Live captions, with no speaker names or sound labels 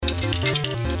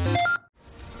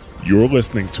You're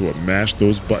listening to a Mash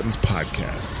Those Buttons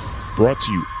podcast, brought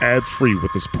to you ad-free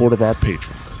with the support of our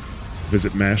patrons.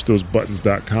 Visit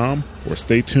mashthosebuttons.com or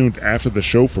stay tuned after the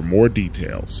show for more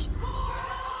details.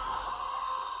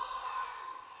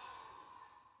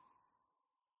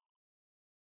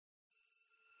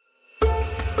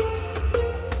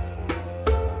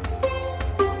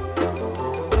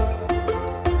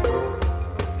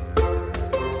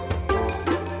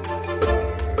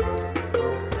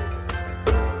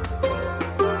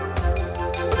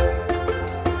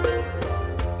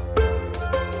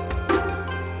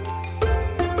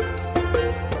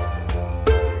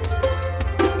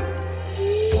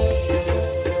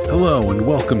 Hello and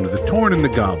welcome to the Tauren and the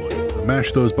Goblin, a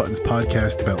Mash Those Buttons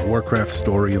podcast about Warcraft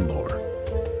story and lore.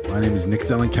 My name is Nick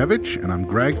Zelenkevich, and I'm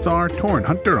Gragthar, Tauren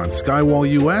Hunter on Skywall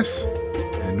US,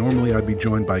 and normally I'd be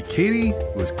joined by Katie,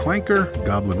 who is Clanker,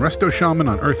 Goblin Resto Shaman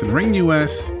on Earth and Ring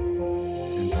US,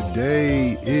 and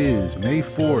today is May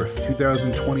 4th,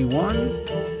 2021,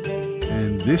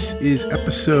 and this is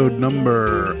episode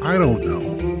number, I don't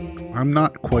know, I'm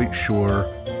not quite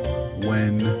sure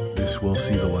when this will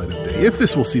see the light of day, if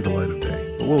this will see the light of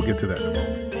day, but we'll get to that in a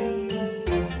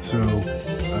moment.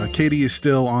 So Katie is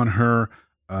still on her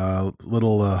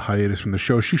little hiatus from the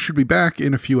show. She should be back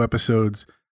in a few episodes.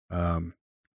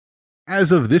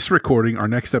 As of this recording, our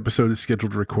next episode is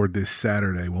scheduled to record this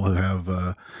Saturday. We'll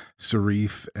have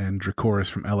Sarif and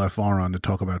Dracoris from LFR on to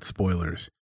talk about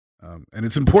spoilers. And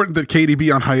it's important that Katie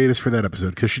be on hiatus for that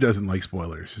episode because she doesn't like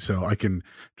spoilers. So I can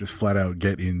just flat out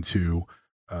get into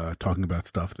talking about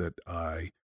stuff that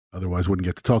I otherwise wouldn't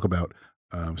get to talk about.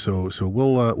 So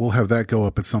we'll have that go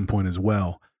up at some point as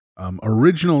well.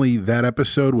 Originally, that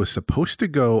episode was supposed to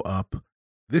go up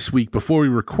this week before we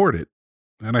record it.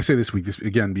 And I say this week, this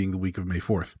again being the week of May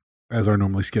 4th, as our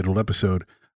normally scheduled episode.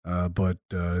 But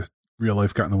real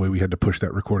life got in the way. We had to push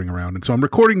that recording around. And so I'm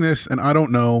recording this, and I don't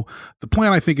know. The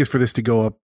plan, I think, is for this to go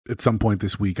up at some point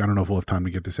this week. I don't know if we'll have time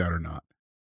to get this out or not.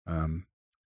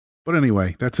 But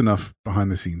anyway, that's enough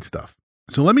behind the scenes stuff.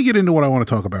 So let me get into what I want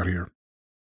to talk about here.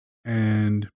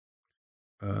 And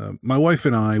my wife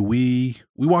and I, we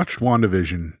watched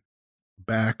Wandavision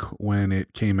back when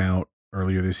it came out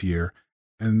earlier this year.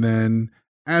 And then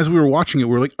as we were watching it,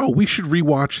 we were like, oh, we should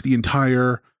rewatch the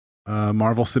entire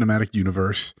Marvel Cinematic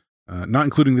Universe, not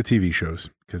including the TV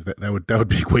shows, because that would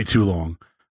be way too long.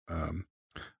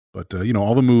 But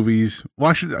all the movies. Well,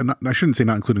 I shouldn't say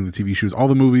not including the TV shows. All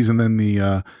the movies, and then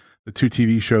the two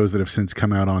TV shows that have since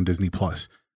come out on Disney Plus.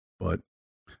 But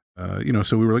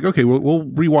so we were like, okay, we'll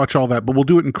rewatch all that, but we'll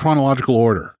do it in chronological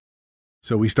order.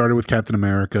 So we started with Captain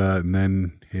America, and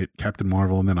then hit Captain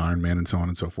Marvel, and then Iron Man, and so on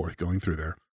and so forth, going through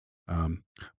there.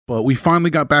 But we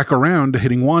finally got back around to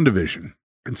hitting WandaVision,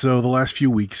 and so the last few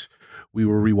weeks we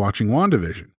were rewatching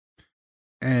WandaVision,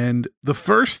 and the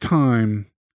first time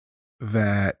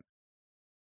that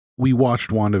we watched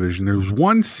WandaVision, there was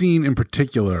one scene in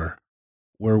particular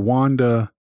where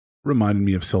Wanda reminded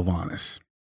me of Sylvanas.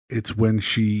 It's when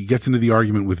she gets into the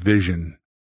argument with Vision,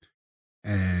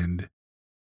 and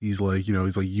he's like,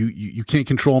 you can't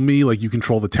control me like you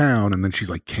control the town. And then she's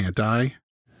like, can't I?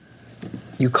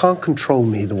 You can't control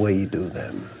me the way you do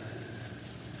them.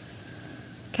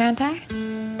 Can't I?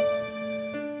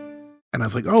 And I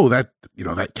was like, oh, that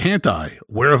can't I?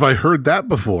 Where have I heard that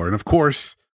before? And of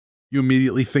course, you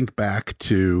immediately think back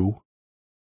to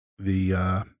the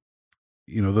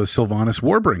Sylvanas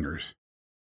Warbringers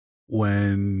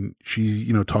when she's,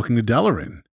 talking to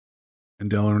Tauren, and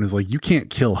Tauren is like, you can't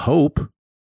kill hope.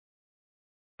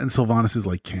 And Sylvanas is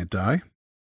like, can't I?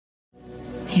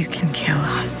 You can kill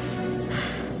us,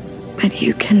 but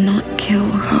you cannot kill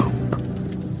hope.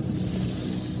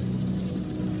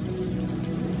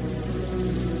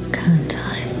 Can't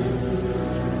I?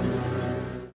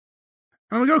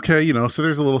 I'm like, okay, so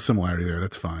there's a little similarity there.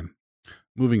 That's fine.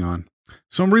 Moving on.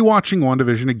 So I'm rewatching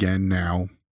WandaVision again now.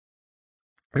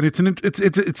 And it's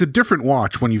a different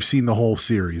watch when you've seen the whole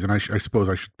series. And I suppose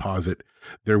I should posit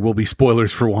there will be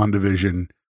spoilers for WandaVision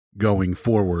going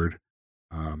forward.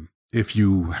 If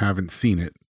you haven't seen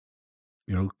it,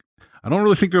 I don't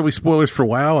really think there'll be spoilers for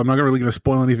WoW. I'm not really going to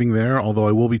spoil anything there, although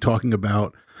I will be talking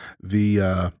about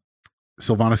the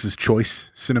Sylvanas'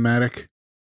 Choice cinematic.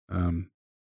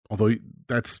 Although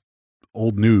that's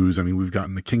old news. I mean, we've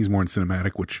gotten the Kingsmorn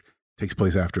cinematic, which takes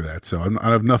place after that. So I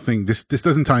have nothing. This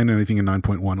doesn't tie into anything in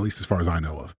 9.1, at least as far as I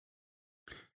know of.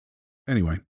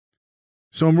 Anyway,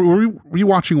 so we're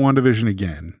rewatching WandaVision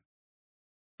again.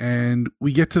 And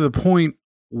we get to the point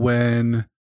when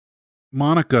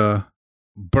Monica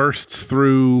bursts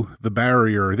through the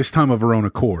barrier, this time of her own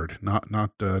accord, not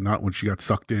when she got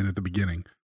sucked in at the beginning.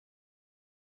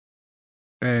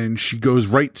 And she goes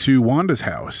right to Wanda's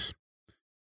house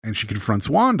and she confronts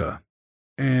Wanda.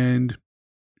 And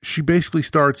she basically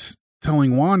starts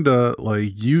telling Wanda,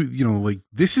 like,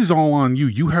 this is all on you.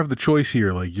 You have the choice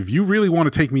here. Like, if you really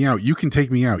want to take me out, you can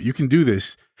take me out. You can do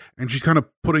this. And she's kind of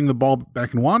putting the ball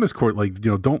back in Wanda's court. Like,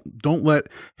 don't let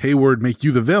Hayward make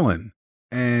you the villain.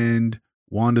 And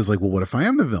Wanda's like, well, what if I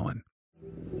am the villain?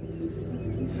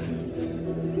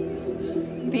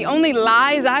 The only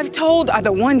lies I've told are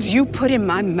the ones you put in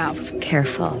my mouth.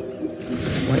 Careful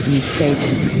what you say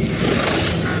to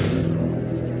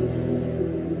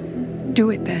me. Do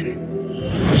it then.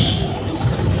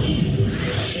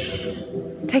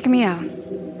 Take me out.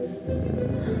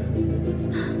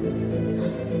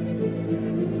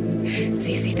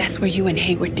 See, that's where you and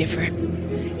Hayward differ.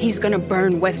 He's gonna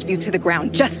burn Westview to the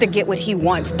ground just to get what he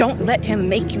wants. Don't let him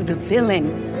make you the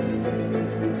villain.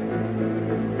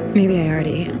 Maybe I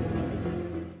already am.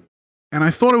 And I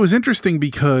thought it was interesting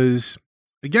because,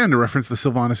 again, to reference the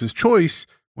Sylvanas' choice,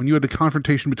 when you had the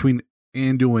confrontation between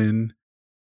Anduin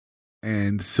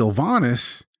and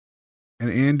Sylvanas, and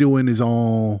Anduin is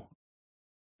all,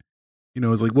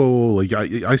 it's like, whoa, like,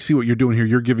 I see what you're doing here.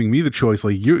 You're giving me the choice.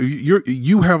 Like,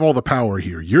 you have all the power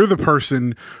here. You're the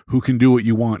person who can do what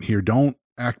you want here. Don't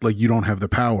act like you don't have the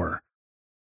power.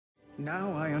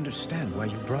 Now I understand why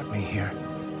you brought me here.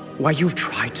 Why you've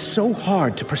tried so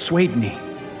hard to persuade me.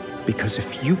 Because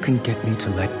if you can get me to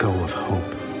let go of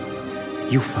hope,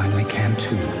 you finally can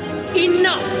too.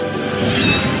 Enough!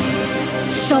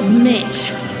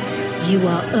 Submit. You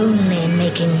are only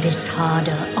making this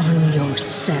harder on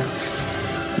yourself.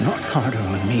 Not harder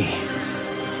on me.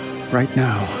 Right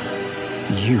now,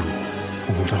 you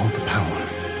hold all the power.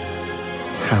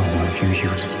 How will you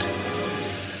use it?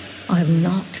 I've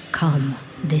not come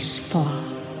this far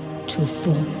to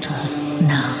falter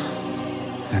now.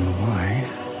 Then why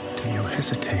do you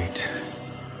hesitate?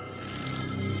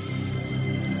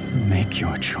 Make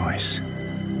your choice,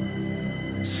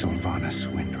 Sylvanas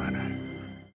Windrunner.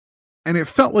 And it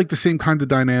felt like the same kind of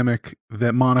dynamic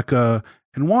that Monica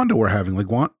and Wanda were having.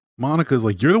 Like, Monica's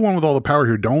like, you're the one with all the power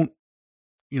here. Don't,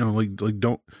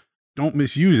 don't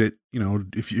misuse it.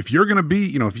 If you're gonna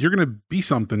be, if you're gonna be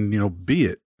something, be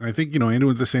it. And I think,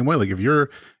 Anduin's the same way. Like, if you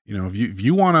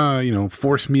wanna,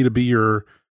 force me to be your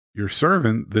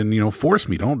servant, then, force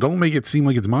me. Don't make it seem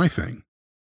like it's my thing.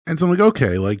 And so I'm like,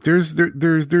 okay, like there's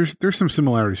some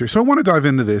similarities here. So I want to dive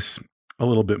into this a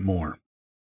little bit more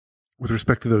with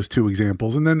respect to those two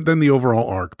examples, and then the overall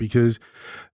arc, because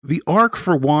the arc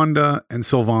for Wanda and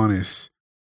Sylvanas,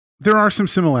 there are some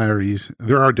similarities.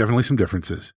 There are definitely some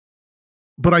differences,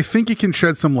 but I think it can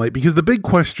shed some light, because the big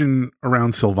question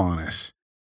around Sylvanas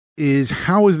is,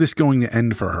 how is this going to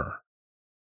end for her?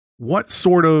 What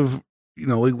sort of,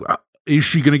 is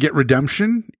she going to get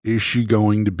redemption? Is she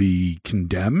going to be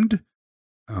condemned?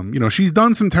 She's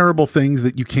done some terrible things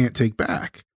that you can't take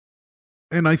back.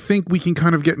 And I think we can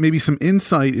kind of get maybe some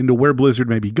insight into where Blizzard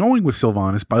may be going with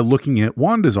Sylvanas by looking at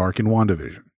Wanda's arc in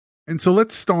WandaVision. And so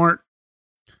let's start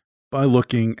by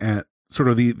looking at sort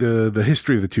of the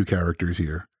history of the two characters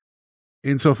here.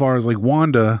 Insofar as like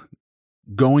Wanda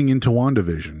going into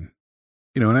WandaVision,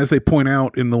 and as they point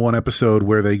out in the one episode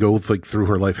where they go like through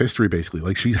her life history, basically,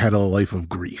 like she's had a life of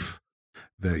grief.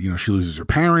 That, she loses her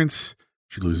parents,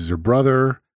 she loses her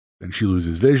brother, then she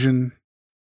loses Vision.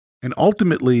 And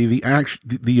ultimately, the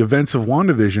events of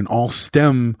WandaVision all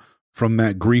stem from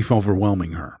that grief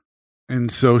overwhelming her. And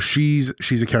so she's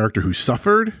a character who's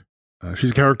suffered.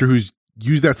 She's a character who's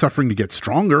used that suffering to get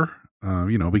stronger.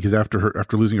 Because after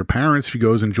losing her parents, she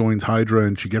goes and joins Hydra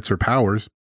and she gets her powers,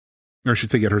 or I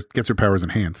should say, gets her powers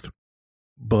enhanced.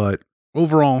 But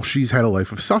overall, she's had a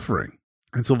life of suffering.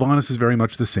 And Sylvanas is very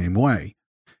much the same way,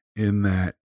 in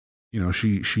that,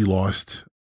 she lost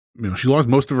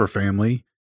most of her family.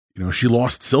 She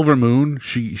lost Silver Moon.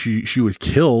 She was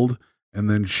killed and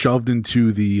then shoved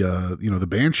into the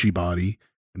Banshee body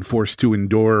and forced to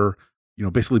endure,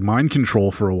 basically mind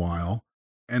control for a while.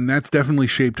 And that's definitely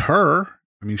shaped her.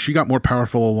 I mean, she got more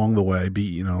powerful along the way,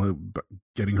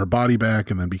 getting her body back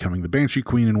and then becoming the Banshee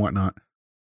Queen and whatnot.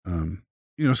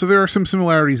 So there are some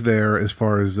similarities there as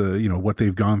far as, what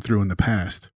they've gone through in the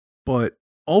past. But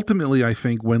ultimately, I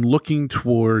think when looking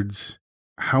towards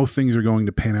how things are going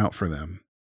to pan out for them,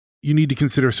 you need to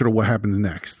consider sort of what happens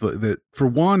next. That for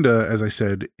Wanda, as I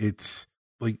said, it's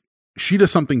like she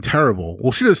does something terrible.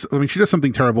 Well, she does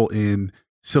something terrible in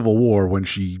Civil War when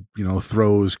she,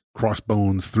 throws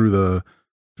Crossbones through the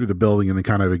building and then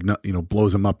kind of,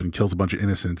 blows him up and kills a bunch of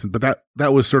innocents. But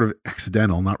that was sort of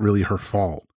accidental, not really her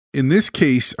fault. In this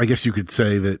case, I guess you could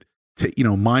say that,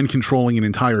 mind controlling an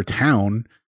entire town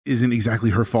isn't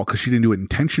exactly her fault because she didn't do it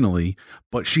intentionally,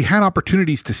 but she had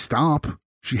opportunities to stop.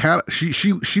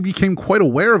 She became quite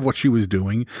aware of what she was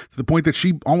doing to the point that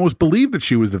she almost believed that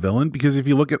she was the villain, because if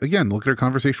you look at her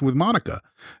conversation with Monica,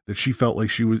 that she felt like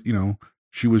she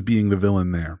was being the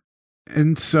villain there.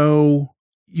 And so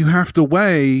you have to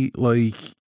weigh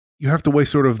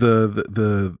sort of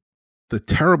the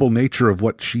terrible nature of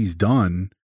what she's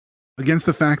done against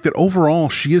the fact that overall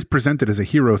she is presented as a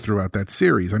hero throughout that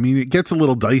series. I mean, it gets a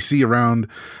little dicey around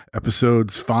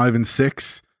episodes 5 and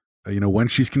 6, when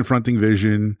she's confronting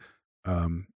Vision,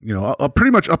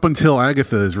 pretty much up until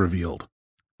Agatha is revealed,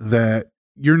 that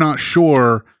you're not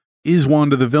sure, is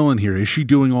Wanda the villain here? Is she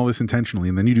doing all this intentionally?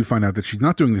 And then you do find out that she's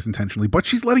not doing this intentionally, but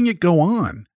she's letting it go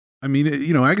on. I mean,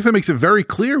 Agatha makes it very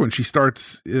clear when she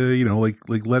starts,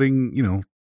 letting,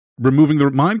 removing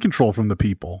the mind control from the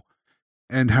people,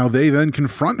 and how they then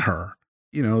confront her,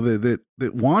 that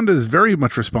Wanda is very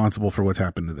much responsible for what's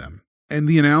happened to them. And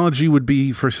the analogy would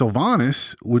be for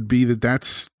Sylvanas would be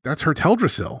that's her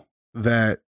Teldrassil,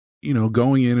 that,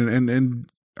 going in and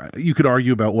you could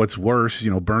argue about what's worse,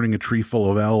 burning a tree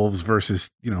full of elves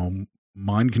versus,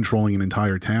 mind controlling an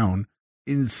entire town.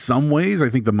 In some ways, I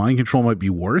think the mind control might be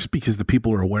worse because the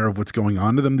people are aware of what's going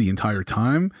on to them the entire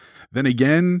time. Then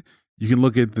again, you can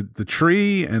look at the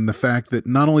tree and the fact that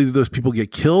not only did those people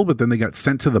get killed, but then they got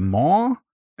sent to the maw,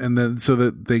 and then so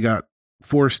that they got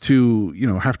forced to,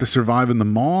 have to survive in the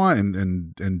maw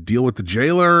and deal with the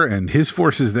jailer and his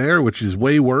forces there, which is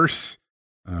way worse.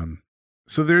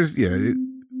 So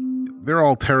they're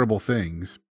all terrible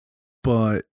things,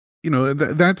 but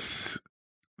that's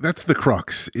the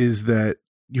crux, is that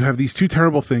you have these two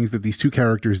terrible things that these two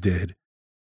characters did,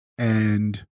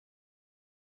 and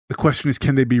the question is,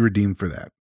 can they be redeemed for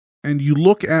that? And you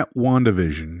look at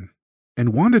WandaVision,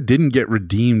 and Wanda didn't get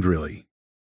redeemed, really.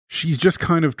 She's just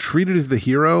kind of treated as the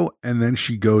hero, and then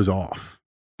she goes off.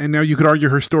 And now you could argue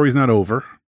her story's not over,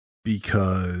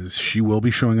 because she will be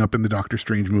showing up in the Doctor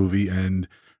Strange movie, and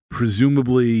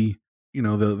presumably,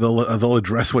 they'll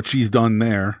address what she's done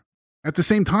there. At the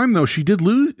same time, though, she did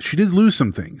lose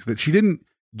some things, that she didn't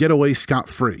get away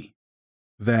scot-free,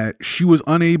 that she was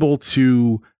unable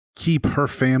to keep her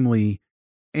family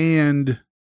and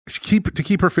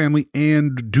keep her family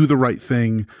and do the right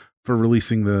thing for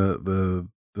releasing the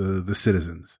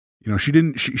citizens.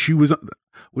 She was,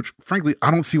 which frankly,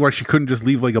 I don't see why she couldn't just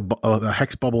leave like a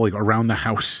hex bubble like around the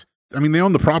house. I mean, they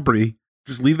own the property.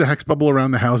 Just leave the hex bubble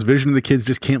around the house. Vision and the kids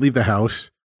just can't leave the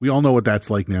house. We all know what that's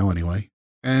like now anyway.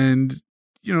 And,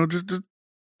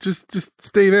 just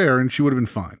stay there and she would have been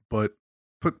fine. But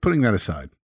putting that aside,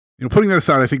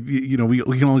 I think, we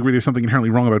can all agree there's something inherently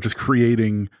wrong about just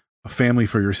creating a family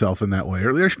for yourself in that way.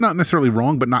 Or it's not necessarily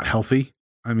wrong, but not healthy.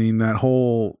 I mean, that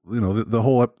whole, the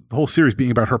whole series being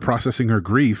about her processing her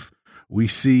grief, we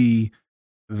see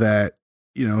that,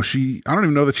 I don't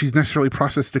even know that she's necessarily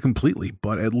processed it completely,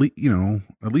 but at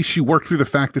least she worked through the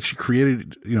fact that she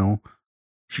created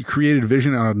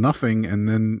Vision out of nothing and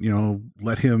then,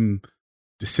 let him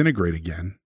disintegrate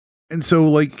again. And so,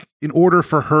 like, in order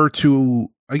for her to,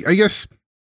 I guess,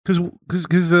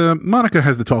 because Monica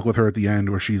has the talk with her at the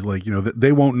end where she's like,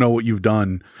 they won't know what you've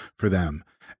done for them.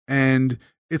 And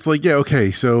it's like, yeah,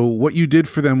 okay, so what you did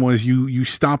for them was you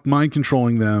stopped mind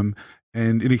controlling them,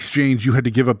 and in exchange, you had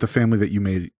to give up the family that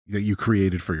you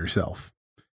created for yourself.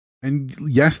 And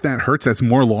yes, that hurts. That's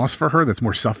more loss for her. That's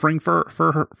more suffering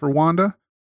for Wanda.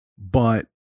 But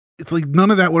it's like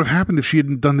none of that would have happened if she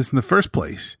hadn't done this in the first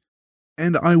place.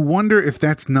 And I wonder if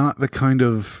that's not the kind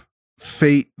of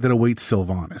fate that awaits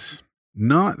Sylvanas.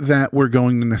 Not that we're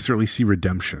going to necessarily see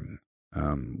redemption.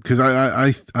 Because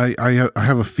I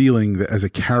have a feeling that as a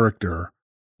character,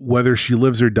 whether she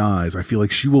lives or dies, I feel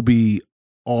like she will be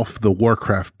off the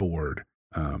Warcraft board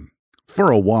for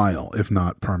a while, if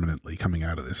not permanently, coming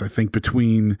out of this. I think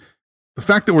between the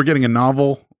fact that we're getting a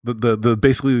novel, the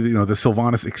basically the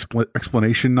Sylvanas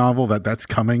explanation novel that's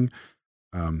coming,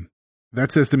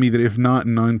 that says to me that if not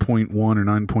 9.1 or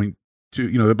 9.2,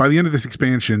 that by the end of this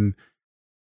expansion,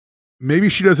 maybe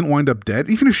she doesn't wind up dead.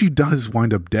 Even if she does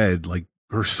wind up dead, like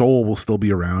her soul will still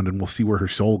be around and we'll see where her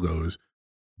soul goes.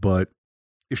 But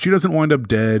if she doesn't wind up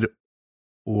dead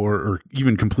or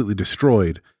even completely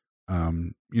destroyed,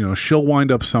 she'll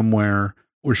wind up somewhere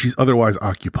where she's otherwise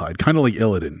occupied. Kind of like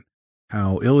Illidan.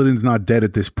 How Illidan's not dead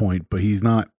at this point, but he's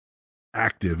not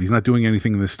active. He's not doing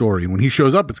anything in this story. And when he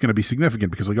shows up, it's going to be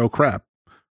significant because like, oh crap,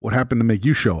 what happened to make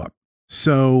you show up?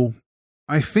 So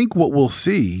I think what we'll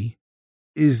see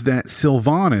is that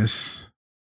Sylvanas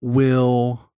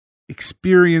will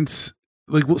experience,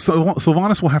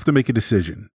 Sylvanas will have to make a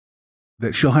decision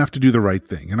that she'll have to do the right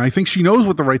thing. And I think she knows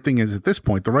what the right thing is at this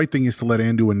point. The right thing is to let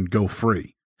Anduin go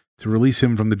free, to release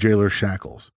him from the jailer's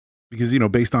shackles. Because,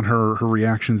 based on her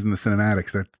reactions in the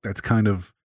cinematics, that's kind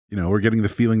of, we're getting the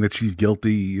feeling that she's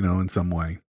guilty, in some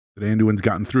way. That Anduin's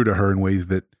gotten through to her in ways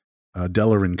that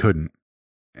Delarin couldn't.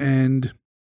 And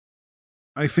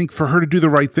I think for her to do the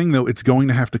right thing, though, it's going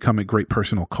to have to come at great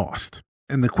personal cost.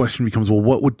 And the question becomes, well,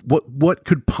 what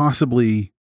could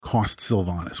possibly cost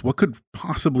Sylvanas? What could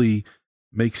possibly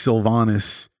make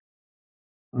Sylvanas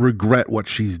regret what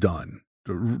she's done?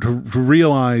 To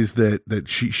realize that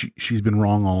she's been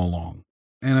wrong all along.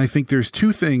 And I think there's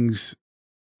two things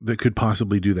that could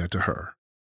possibly do that to her.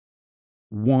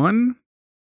 One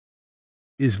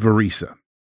is Varisa.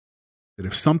 That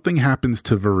if something happens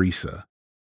to Varisa,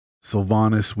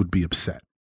 Sylvanas would be upset.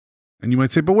 And you might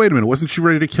say, but wait a minute, wasn't she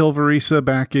ready to kill Varisa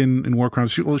back in War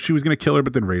Crimes? She was going to kill her,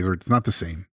 but then raise her. It's not the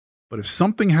same. But if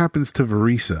something happens to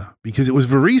Varisa, because it was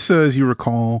Varisa, as you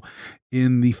recall,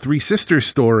 in the Three Sisters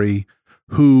story,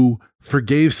 who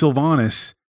forgave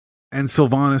Sylvanas, and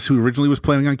Sylvanas, who originally was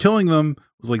planning on killing them,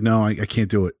 was like, no, I can't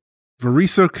do it.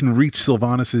 Varisa can reach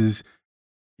Sylvanas's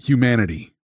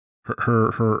humanity,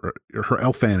 her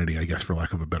elfanity, I guess, for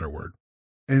lack of a better word.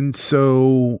 And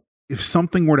so if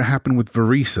something were to happen with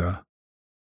Varisa,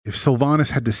 if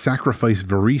Sylvanas had to sacrifice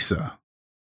Varisa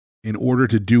in order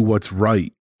to do what's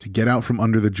right, to get out from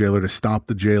under the jailer, to stop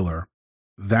the jailer,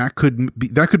 that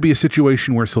could be a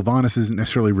situation where Sylvanas isn't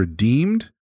necessarily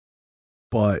redeemed,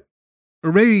 or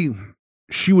maybe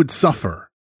she would suffer.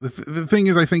 The thing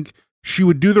is, I think she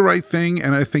would do the right thing,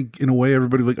 and I think in a way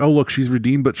everybody would be like, oh, look, she's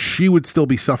redeemed, but she would still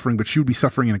be suffering, but she would be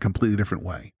suffering in a completely different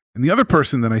way. And the other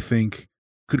person that I think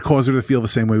could cause her to feel the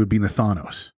same way would be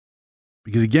Nathanos.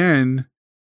 Because again,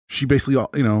 she basically,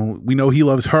 we know he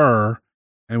loves her,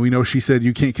 and we know she said,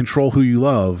 you can't control who you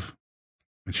love.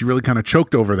 And she really kind of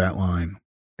choked over that line.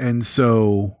 And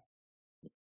so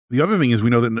the other thing is,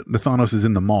 we know that Nathanos is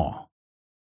in the Maw,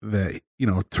 that,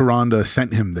 Tyrande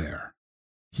sent him there.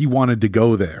 He wanted to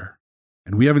go there,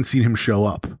 and we haven't seen him show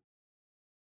up.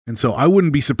 And so I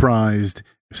wouldn't be surprised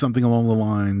if something along the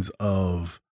lines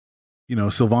of,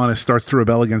 Sylvanas starts to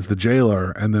rebel against the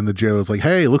jailer, and then the jailer's like,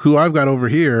 hey, look who I've got over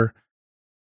here.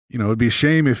 It'd be a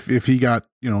shame if he got,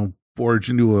 forged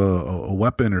into a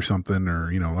weapon or something, or,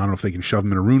 I don't know if they can shove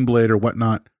him in a rune blade or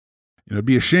whatnot. It'd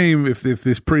be a shame if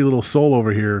this pretty little soul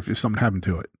over here, if something happened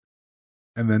to it.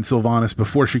 And then Sylvanas,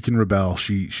 before she can rebel,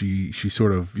 she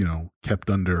sort of, kept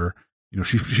under,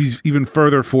 she's even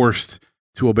further forced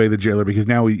to obey the jailer, because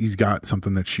now he's got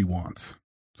something that she wants,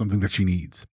 something that she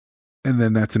needs. And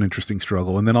then that's an interesting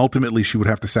struggle. And then ultimately she would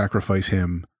have to sacrifice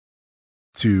him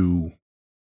to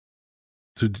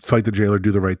fight the jailer,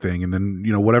 do the right thing. And then,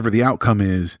 whatever the outcome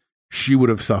is, she would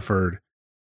have suffered.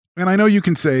 And I know you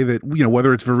can say that,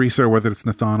 whether it's Varisa or whether it's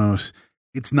Nathanos,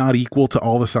 it's not equal to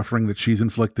all the suffering that she's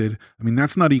inflicted. I mean,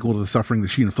 that's not equal to the suffering that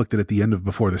she inflicted at the end of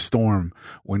Before the Storm,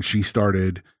 when she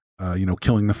started,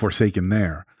 killing the Forsaken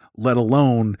there, let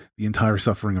alone the entire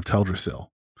suffering of Teldrassil.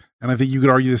 And I think you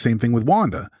could argue the same thing with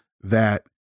Wanda, that,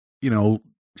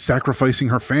 sacrificing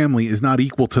her family is not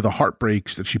equal to the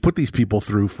heartbreaks that she put these people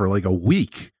through for like a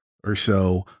week or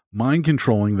so, mind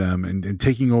controlling them and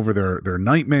taking over their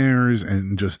nightmares,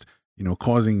 and just,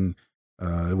 causing,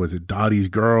 was it Dottie's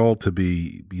girl to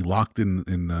be locked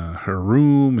in her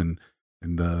room, and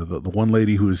the one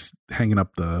lady who's hanging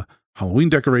up the Halloween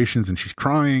decorations and she's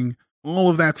crying. All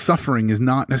of that suffering is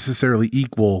not necessarily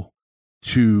equal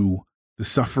to the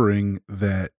suffering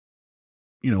that,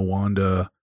 Wanda,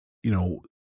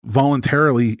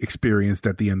 voluntarily experienced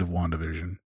at the end of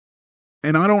WandaVision.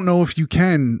 And I don't know if you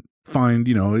can find,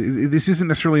 this isn't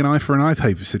necessarily an eye for an eye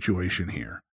type of situation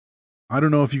here. I don't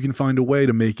know if you can find a way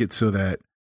to make it so that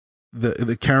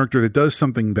the character that does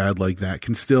something bad like that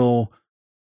can still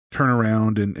turn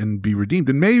around and be redeemed.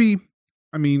 And maybe,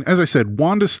 as I said,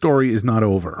 Wanda's story is not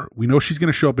over. We know she's going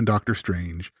to show up in Doctor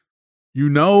Strange.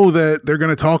 That they're going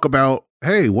to talk about,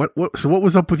 hey, what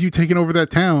was up with you taking over that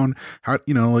town? How,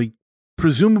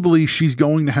 presumably she's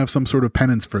going to have some sort of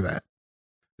penance for that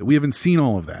we haven't seen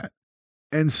all of that.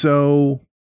 And so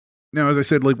now, as I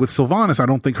said, like with Sylvanas, I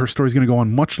don't think her story is going to go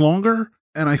on much longer.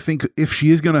 And I think if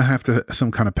she is going to have to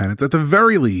some kind of penance, at the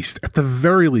very least, I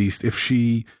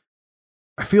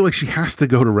feel like she has to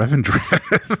go to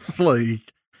Revendreth.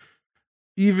 Like,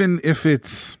 even if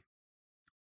it's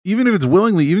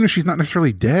willingly, even if she's not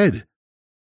necessarily dead.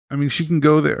 She can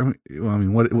go there.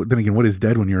 What is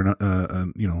dead when you're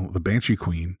the Banshee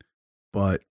Queen?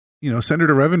 But, send her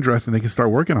to Revendreth and they can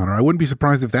start working on her. I wouldn't be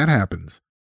surprised if that happens.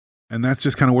 And that's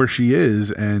just kind of where she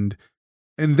is. And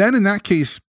then in that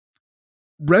case,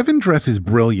 Revendreth is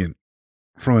brilliant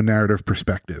from a narrative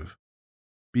perspective,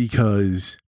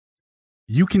 because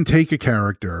you can take a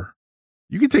character,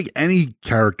 you can take any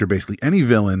character, basically any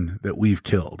villain that we've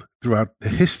killed throughout the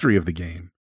history of the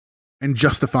game, and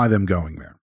justify them going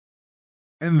there.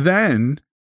 And then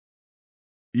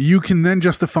you can then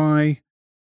justify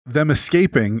them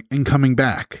escaping and coming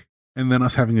back, and then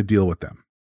us having to deal with them,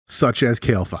 such as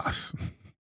Kael'thas.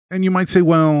 And you might say,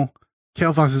 well,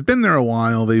 Kael'thas has been there a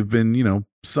while. They've been,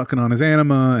 sucking on his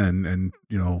anima and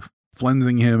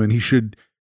flensing him, and he should,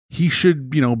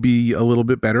 be a little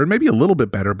bit better, and maybe a little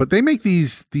bit better, but they make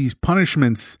these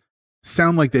punishments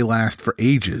sound like they last for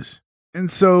ages. And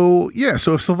so,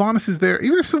 so if Sylvanas is there,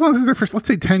 even if Sylvanas is there for, let's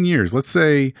say 10 years, let's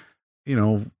say,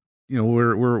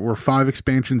 we're 5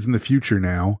 expansions in the future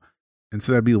now. And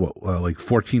so that'd be like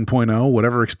 14.0,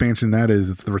 whatever expansion that is.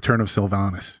 It's the return of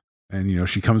Sylvanas. And,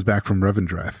 she comes back from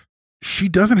Revendreth. She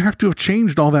doesn't have to have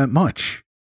changed all that much.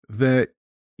 That,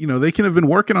 they can have been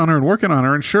working on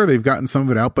her, and sure, they've gotten some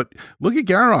of it out. But look at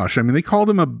Garrosh. I mean, they called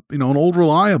him an old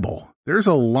reliable. There's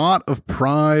a lot of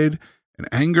pride and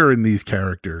anger in these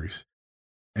characters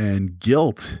and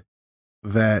guilt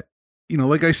that,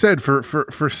 like I said, for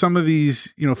some of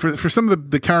these, for some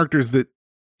of the characters that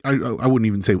I wouldn't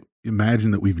even say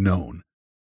imagine that we've known,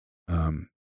 for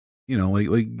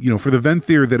the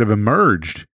Venthyr that have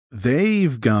emerged,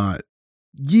 they've got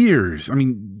years. I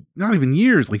mean, not even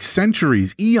years, like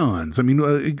centuries, eons. I mean,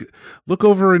 look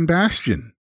over in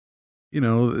Bastion,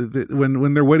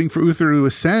 when they're waiting for Uther to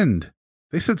ascend,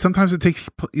 they said sometimes it takes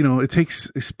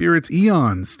spirits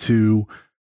eons to,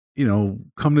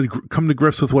 come to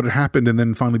grips with what had happened and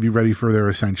then finally be ready for their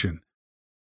ascension.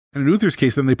 And in Uther's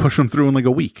case, then they push them through in like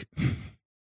a week.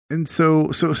 And so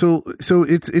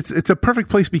it's a perfect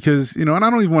place because, and I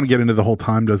don't even want to get into the whole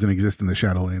time doesn't exist in the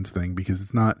Shadowlands thing, because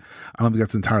it's not, I don't think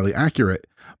that's entirely accurate,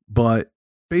 but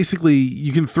basically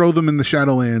you can throw them in the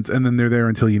Shadowlands and then they're there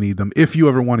until you need them, if you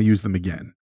ever want to use them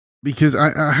again. Because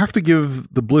I have to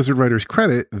give the Blizzard writers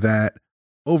credit that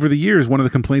over the years, one of the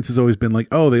complaints has always been like,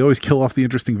 oh, they always kill off the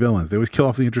interesting villains.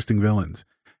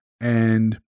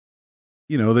 And,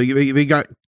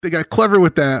 they got clever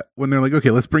with that when they're like,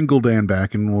 okay, let's bring Gul'dan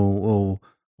back and we'll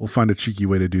find a cheeky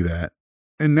way to do that.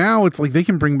 And now it's like they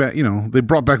can bring back, they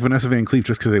brought back Vanessa Van Cleef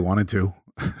just because they wanted to.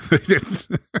 They didn't.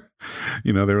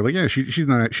 They were like, yeah, she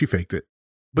faked it.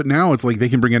 But now it's like they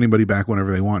can bring anybody back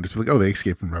whenever they want. Just like, oh, they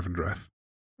escaped from Revendreth.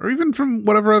 Or even from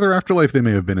whatever other afterlife they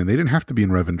may have been in. They didn't have to be in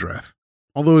Revendreth.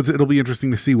 Although it'll be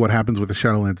interesting to see what happens with the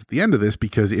Shadowlands at the end of this,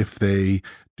 because if they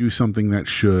do something that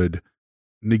should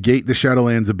negate the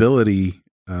Shadowlands' ability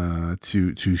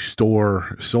to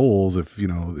store souls, if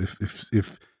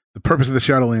the purpose of the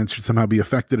Shadowlands should somehow be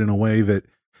affected in a way that,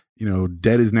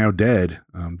 dead is now dead,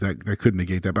 that could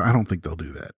negate that. But I don't think they'll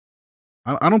do that.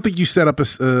 I don't think you set up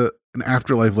an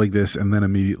afterlife like this and then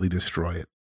immediately destroy it.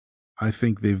 I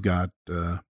think they've got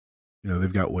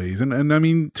ways, and I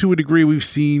mean, to a degree, we've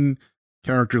seen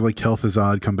characters like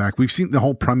Kel'Thuzad come back. We've seen the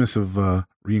whole premise of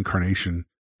reincarnation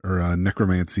or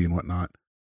necromancy and whatnot.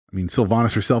 I mean,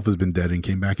 Sylvanas herself has been dead and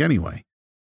came back anyway.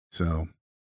 So,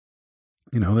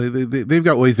 they've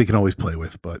got ways they can always play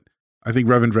with. But I think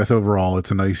Revendreth overall,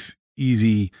 it's a nice,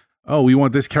 easy, oh, we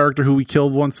want this character who we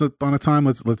killed once upon a time.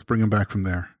 Let's bring him back from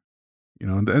there.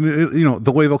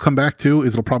 The way they'll come back to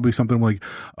is it'll probably be something like,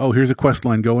 oh, here's a quest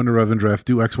line, go into Revendreth,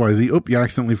 do X, Y, Z. Oh, you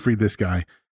accidentally freed this guy.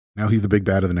 Now he's the big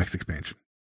bad of the next expansion.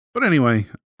 But anyway,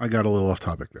 I got a little off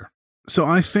topic there. So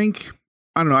I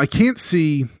can't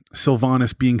see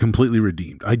Sylvanas being completely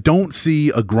redeemed. I don't see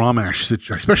a Grommash,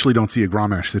 I especially don't see a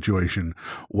Grommash situation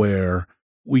where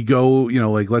we go,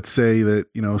 let's say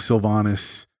that,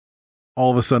 Sylvanas, all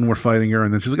of a sudden we're fighting her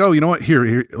and then she's like, oh, you know what,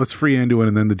 here, let's free Anduin.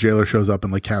 And then the jailer shows up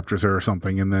and captures her or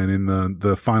something. And then in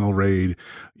the final raid,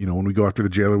 when we go after the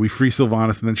jailer, we free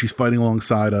Sylvanas and then she's fighting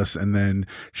alongside us. And then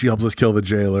she helps us kill the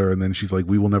jailer. And then she's like,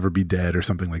 we will never be dead or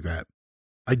something like that.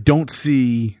 I don't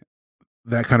see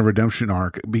that kind of redemption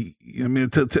arc.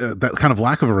 That kind of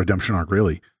lack of a redemption arc,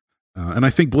 really. And I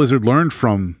think Blizzard learned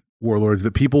from Warlords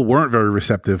that people weren't very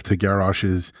receptive to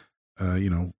Garrosh's,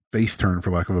 face turn, for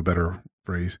lack of a better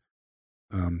phrase.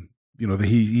 That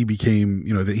he became,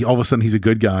 that all of a sudden he's a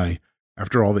good guy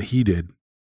after all that he did.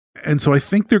 And so I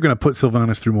think they're going to put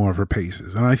Sylvanas through more of her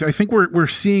paces. And I think we're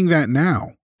seeing that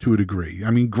now to a degree.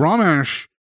 I mean, Grommash,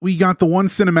 we got the one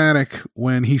cinematic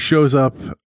when he shows up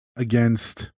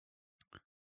against,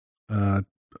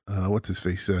 what's his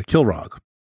face? Kilrog.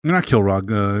 Not Kilrog,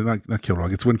 not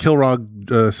Kilrog. It's when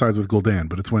Kilrog sides with Gul'dan,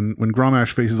 but it's when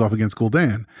Grommash faces off against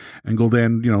Gul'dan, and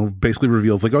Gul'dan, basically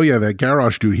reveals like, oh yeah, that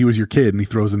Garrosh dude, he was your kid, and he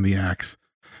throws him the axe,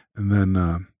 and then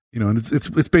and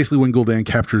it's basically when Gul'dan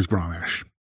captures Grommash,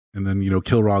 And then,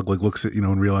 Kilrog like looks at,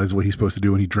 and realizes what he's supposed to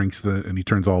do, and he drinks and he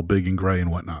turns all big and gray and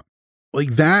whatnot.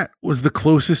 Like, that was the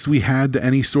closest we had to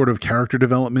any sort of character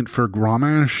development for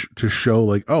Grommash to show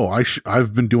like, oh,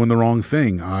 I've been doing the wrong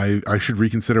thing. I should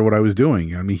reconsider what I was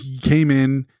doing. I mean, he came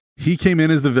in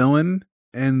as the villain,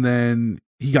 and then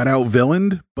he got out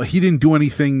villained, but he didn't do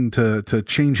anything to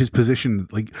change his position.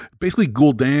 Like, basically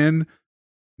Gul'dan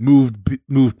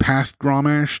moved past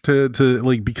Grommash to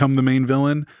like become the main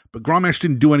villain, but Grommash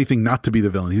didn't do anything not to be the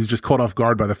villain. He was just caught off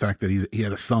guard by the fact that he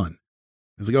had a son.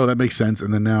 It's like, oh, that makes sense.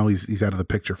 And then now he's out of the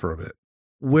picture for a bit.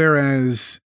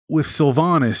 Whereas with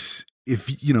Sylvanas,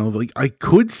 if, like, I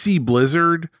could see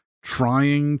Blizzard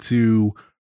trying to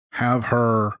have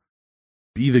her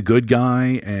be the good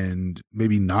guy and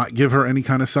maybe not give her any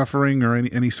kind of suffering or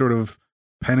any sort of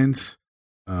penance,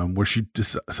 where she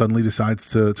just suddenly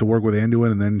decides to work with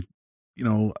Anduin, and then,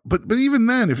 but even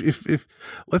then, if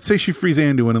let's say she frees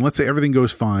Anduin, and let's say everything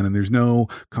goes fine and there's no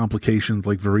complications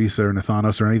like Varisa or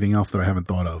Nathanos or anything else that I haven't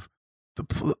thought of,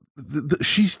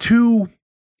 she's too.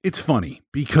 It's funny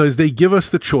because they give us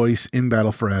the choice in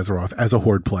Battle for Azeroth as a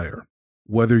Horde player,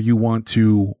 whether you want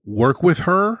to work with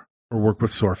her or work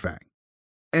with Sorfang.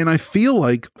 And I feel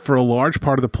like for a large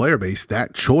part of the player base,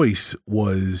 that choice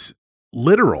was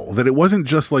literal, that it wasn't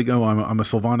just like, oh, I'm a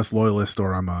Sylvanas loyalist,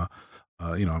 or I'm a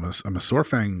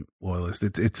Sorfang loyalist.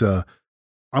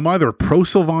 I'm either pro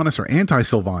Sylvanas or anti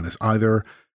Sylvanas. Either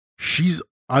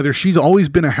she's always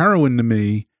been a heroine to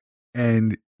me,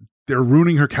 and they're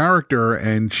ruining her character,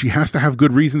 and she has to have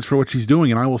good reasons for what she's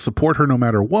doing, and I will support her no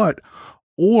matter what.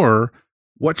 Or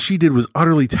what she did was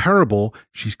utterly terrible.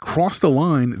 She's crossed the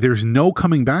line. There's no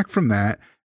coming back from that,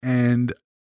 and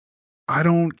I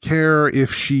don't care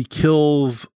if she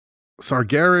kills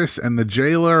Sargeras and the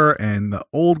Jailer and the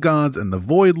Old Gods and the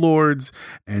Void Lords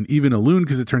and even Elune,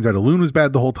 because it turns out Elune was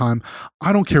bad the whole time.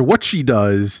 I don't care what she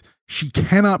does. She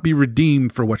cannot be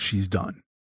redeemed for what she's done.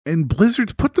 And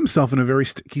Blizzard's put themselves in a very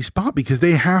sticky spot because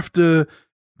they have to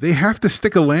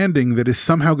stick a landing that is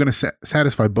somehow going to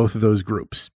satisfy both of those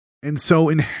groups. And so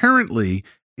inherently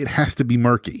it has to be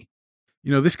murky.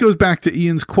 This goes back to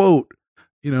Ian's quote,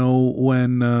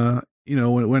 when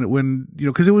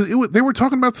because they were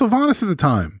talking about Sylvanas at the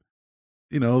time,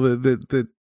 that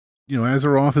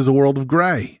Azeroth is a world of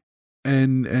gray,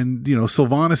 and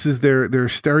Sylvanas is their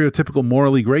stereotypical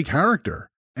morally gray character,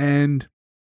 and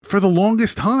for the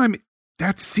longest time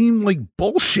that seemed like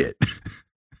bullshit.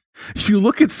 You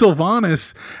look at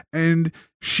Sylvanas, and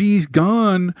she's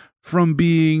gone from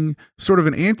being sort of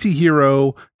an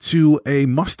anti-hero to a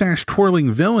mustache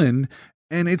twirling villain.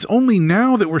 And it's only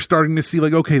now that we're starting to see,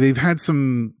 like, okay, they've had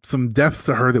some depth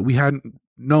to her that we hadn't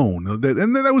known. And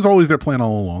that was always their plan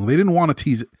all along. They didn't want to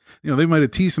tease it. They might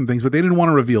have teased some things, but they didn't want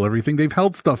to reveal everything. They've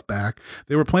held stuff back.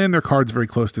 They were playing their cards very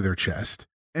close to their chest.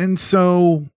 And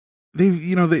so they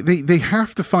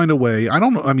have to find a way. I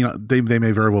don't know. I mean, they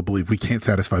may very well believe we can't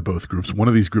satisfy both groups. One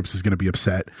of these groups is going to be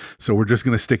upset. So we're just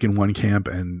going to stick in one camp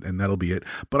and that'll be it.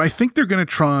 But I think they're going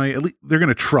to try, at least they're going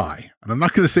to try. And I'm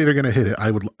not going to say they're going to hit it.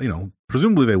 I would,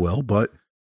 presumably they will, but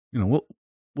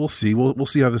we'll see. We'll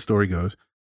see how the story goes.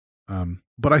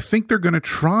 But I think they're going to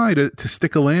try to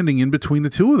stick a landing in between the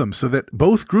two of them so that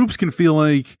both groups can feel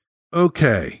like,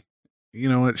 okay,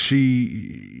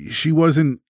 she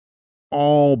wasn't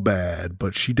all bad,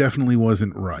 but she definitely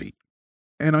wasn't right.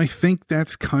 And I think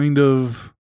that's kind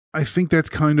of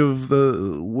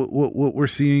the what we're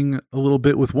seeing a little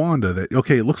bit with Wanda, that,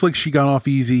 okay, it looks like she got off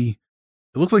easy.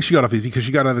 It looks like she got off easy because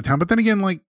she got out of the town. But then again,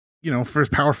 like, for as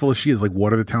powerful as she is, like,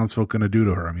 what are the townsfolk going to do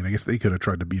to her? I mean, I guess they could have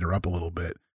tried to beat her up a little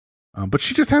bit. But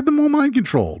she just had them all mind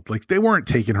controlled. Like, they weren't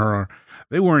taking her.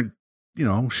 They weren't,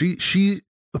 the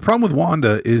problem with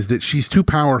Wanda is that she's too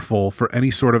powerful for any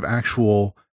sort of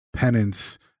actual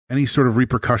penance, any sort of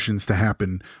repercussions to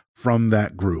happen from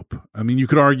that group. I mean, you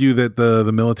could argue that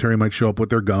the military might show up with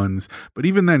their guns, but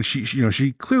even then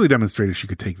she clearly demonstrated she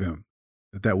could take them,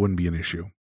 that wouldn't be an issue.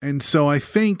 And so I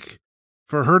think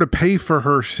for her to pay for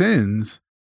her sins,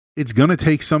 it's going to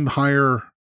take some higher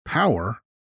power.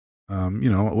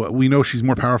 We know she's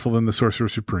more powerful than the Sorcerer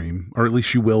Supreme, or at least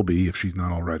she will be if she's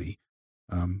not already.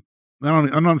 I'm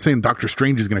not saying Doctor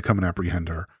Strange is going to come and apprehend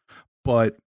her,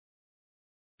 but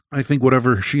I think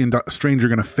whatever she and Strange are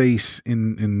going to face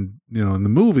in the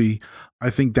movie, I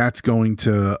think that's going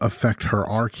to affect her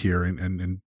arc here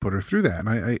and put her through that. And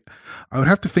I would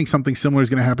have to think something similar is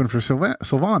going to happen for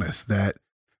Sylvanas, that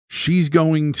she's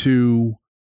going to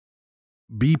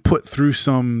be put through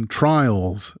some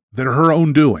trials that are her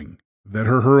own doing, that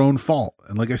are her own fault.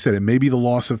 And like I said, it may be the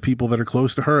loss of people that are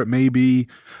close to her. It may be,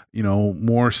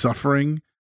 more suffering.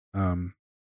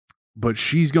 but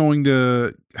she's going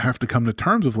to have to come to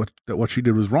terms with what she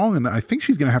did was wrong. And I think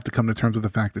she's going to have to come to terms with the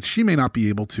fact that she may not be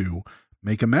able to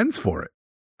make amends for it.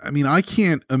 I mean, I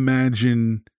can't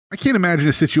imagine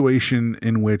a situation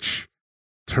in which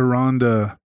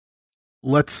Tyrande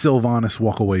lets Sylvanas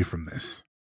walk away from this.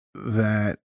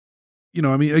 That,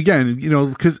 I mean, again,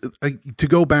 because to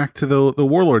go back to the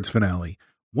Warlords finale,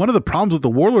 one of the problems with the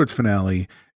Warlords finale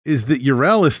is that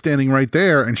Yrel is standing right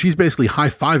there and she's basically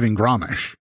high-fiving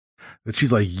Grommash. That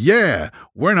she's like, yeah,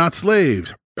 we're not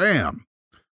slaves. Bam.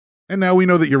 And now we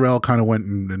know that Yrel kind of went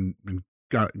and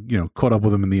got, caught up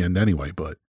with him in the end anyway,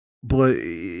 but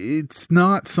it's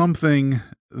not something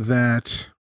that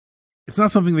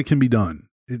can be done.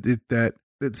 That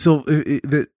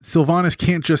Sylvanas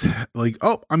can't just like,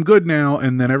 oh, I'm good now,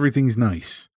 and then everything's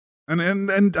nice. I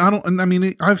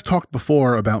mean, I've talked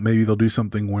before about maybe they'll do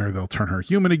something where they'll turn her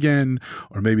human again,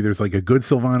 or maybe there's like a good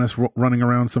Sylvanas running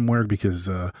around somewhere because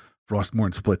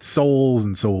Frostmourne split souls,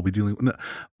 and so we'll be dealing with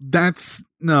that's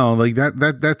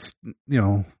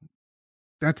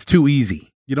too easy.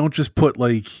 You don't just put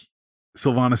like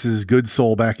Sylvanas's good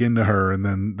soul back into her and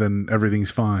then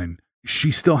everything's fine.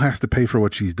 She still has to pay for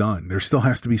what she's done. There still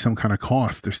has to be some kind of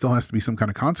cost. There still has to be some kind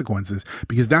of consequences,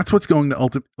 because that's what's going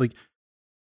to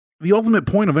the ultimate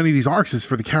point of any of these arcs is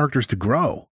for the characters to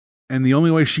grow. And the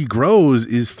only way she grows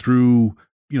is through,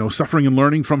 suffering and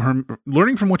learning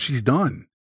from what she's done.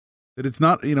 That it's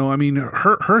not, I mean,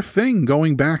 her thing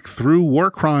going back through war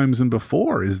crimes and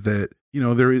before is that,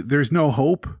 there's no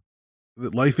hope,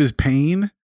 that life is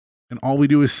pain and all we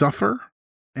do is suffer.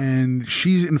 And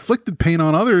she's inflicted pain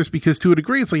on others because, to a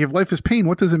degree, it's like, if life is pain,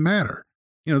 what does it matter?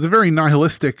 It's a very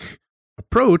nihilistic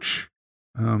approach.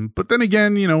 But then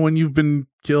again, when you've been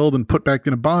killed and put back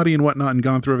in a body and whatnot and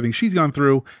gone through everything she's gone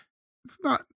through, it's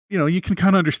not, you can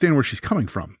kind of understand where she's coming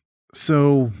from.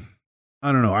 So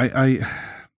I don't know.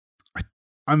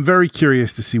 I'm very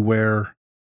curious to see where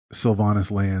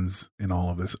Sylvanas lands in all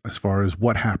of this as far as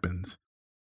what happens.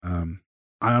 I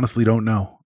honestly don't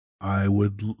know. I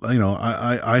would,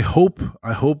 I hope,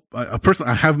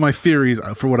 personally, I have my theories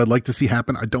for what I'd like to see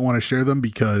happen. I don't want to share them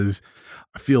because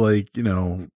I feel like,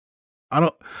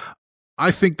 I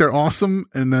think they're awesome.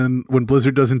 And then when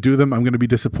Blizzard doesn't do them, I'm going to be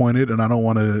disappointed, and I don't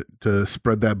want to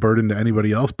spread that burden to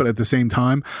anybody else. But at the same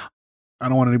time, I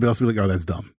don't want anybody else to be like, oh, that's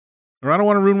dumb. Or I don't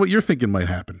want to ruin what you're thinking might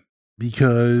happen,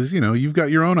 because, you've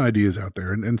got your own ideas out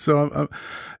there. And so,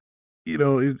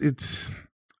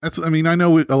 I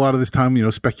know a lot of this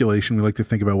time, speculation, we like to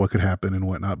think about what could happen and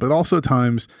whatnot, but also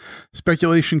times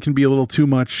speculation can be a little too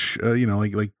much,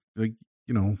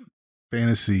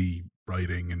 fantasy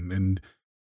writing and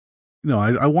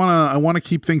I want to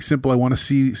keep things simple. I want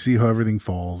to see how everything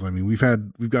falls. I mean, we've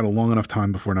got a long enough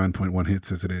time before 9.1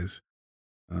 hits as it is.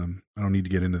 I don't need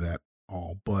to get into that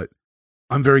all, but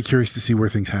I'm very curious to see where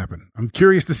things happen. I'm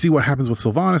curious to see what happens with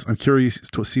Sylvanas. I'm curious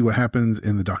to see what happens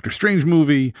in the Doctor Strange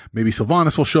movie. Maybe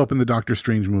Sylvanas will show up in the Doctor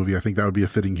Strange movie. I think that would be a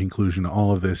fitting conclusion to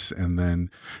all of this. And then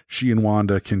she and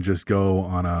Wanda can just go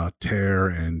on a tear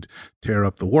and tear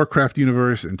up the Warcraft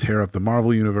universe and tear up the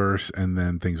Marvel universe. And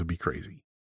then things will be crazy.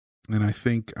 And I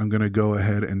think I'm going to go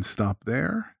ahead and stop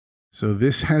there. So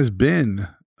this has been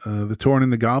the Tauren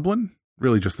and the Goblin.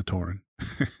 Really just the Tauren.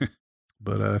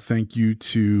 But thank you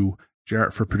to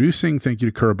Jarrett for producing. Thank you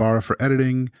to Kurabara for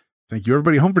editing. Thank you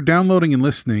everybody home for downloading and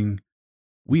listening.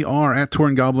 We are at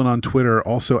Tauren Goblin on Twitter,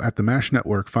 also at the MASH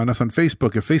Network. Find us on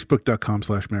Facebook at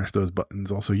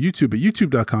facebook.com/mashthosebuttons. Also YouTube at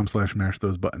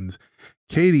youtube.com/mashthosebuttons.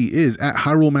 Katie is at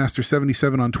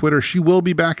HyruleMaster77 on Twitter. She will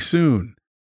be back soon,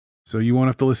 so you won't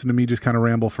have to listen to me just kind of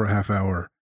ramble for a half hour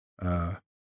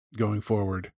going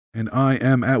forward. And I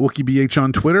am at WookieBH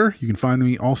on Twitter. You can find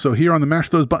me also here on the Mash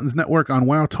Those Buttons Network on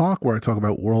WoW Talk, where I talk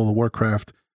about World of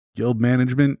Warcraft, guild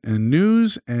management, and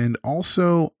news, and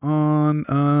also on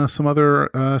some other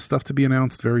stuff to be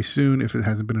announced very soon if it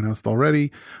hasn't been announced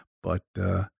already. But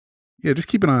yeah, just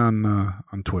keep an eye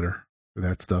on Twitter for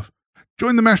that stuff.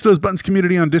 Join the Mash Those Buttons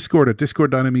community on Discord at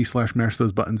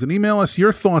discord.me/mashthosebuttons and email us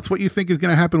your thoughts, what you think is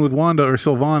going to happen with Wanda or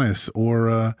Sylvanas,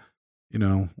 or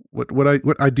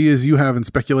what ideas you have in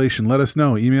speculation. Let us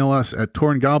know. Email us at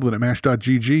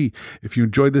taurengoblin@mash.gg. If you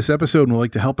enjoyed this episode and would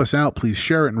like to help us out, please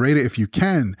share it and rate it if you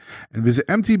can. And visit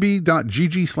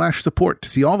mtb.gg/support to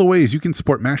see all the ways you can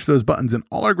support Mash Those Buttons and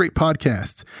all our great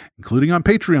podcasts, including on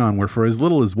Patreon, where for as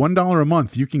little as $1 a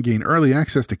month, you can gain early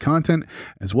access to content,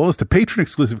 as well as to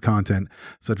patron-exclusive content,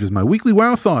 such as my weekly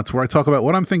WoW Thoughts, where I talk about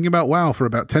what I'm thinking about WoW for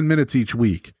about 10 minutes each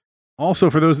week. Also,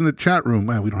 for those in the chat room,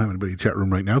 we don't have anybody in the chat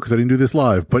room right now because I didn't do this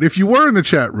live. But if you were in the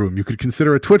chat room, you could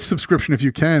consider a Twitch subscription if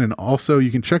you can. And also, you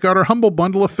can check out our Humble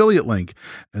Bundle affiliate link,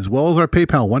 as well as our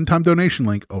PayPal one-time donation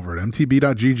link over at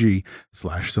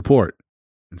mtb.gg/support.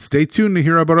 And stay tuned to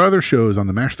hear about our other shows on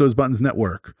the Mash Those Buttons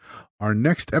network. Our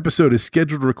next episode is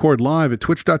scheduled to record live at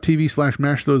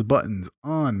twitch.tv/mashthosebuttons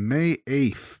on May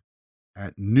 8th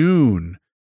at noon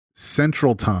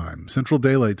Central Time, Central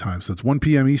Daylight Time. So it's 1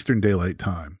 p.m. Eastern Daylight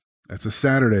Time. That's a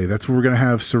Saturday. That's where we're going to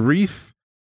have Sarith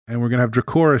and we're going to have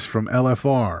Dracoris from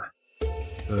LFR,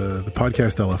 the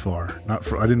podcast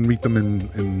LFR. I didn't meet them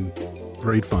in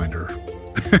Raid Finder.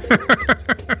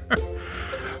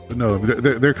 But no,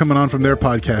 they're coming on from their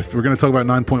podcast. We're going to talk about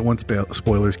 9.1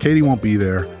 spoilers. Katie won't be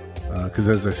there because,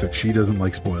 as I said, she doesn't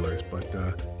like spoilers. But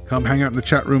come hang out in the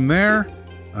chat room there.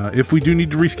 If we do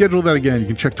need to reschedule that again, you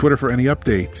can check Twitter for any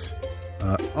updates.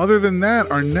 Other than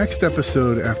that, our next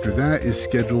episode after that is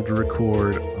scheduled to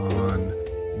record on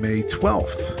May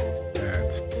 12th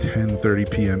at 10:30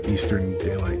 p.m. Eastern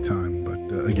Daylight Time. But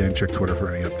again, check Twitter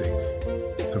for any updates.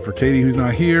 So for Katie, who's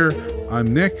not here,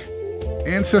 I'm Nick.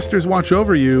 Ancestors watch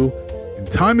over you,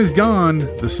 and time is gone.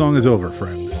 The song is over,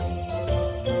 friends.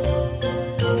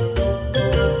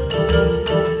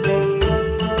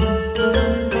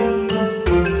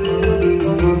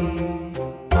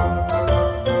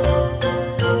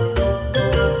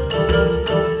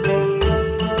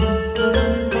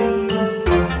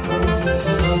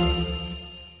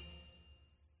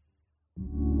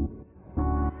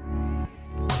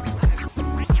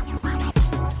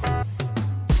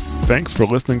 Thanks for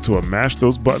listening to a Mash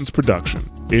Those Buttons production.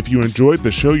 If you enjoyed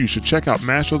the show, you should check out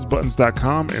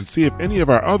mashthosebuttons.com and see if any of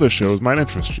our other shows might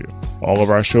interest you. All of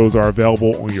our shows are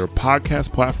available on your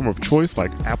podcast platform of choice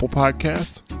like Apple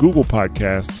Podcasts, Google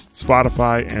Podcasts,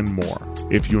 Spotify, and more.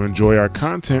 If you enjoy our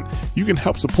content, you can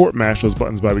help support Mash Those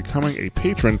Buttons by becoming a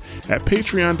patron at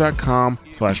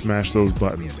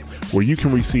patreon.com/mashthosebuttons, where you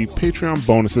can receive Patreon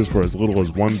bonuses for as little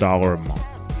as $1 a month.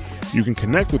 You can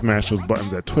connect with Mash Those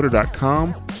Buttons at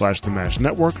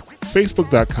twitter.com/themashnetwork,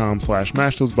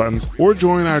 facebook.com/mashthosebuttons, or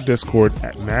join our Discord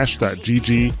at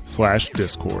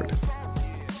mash.gg/discord.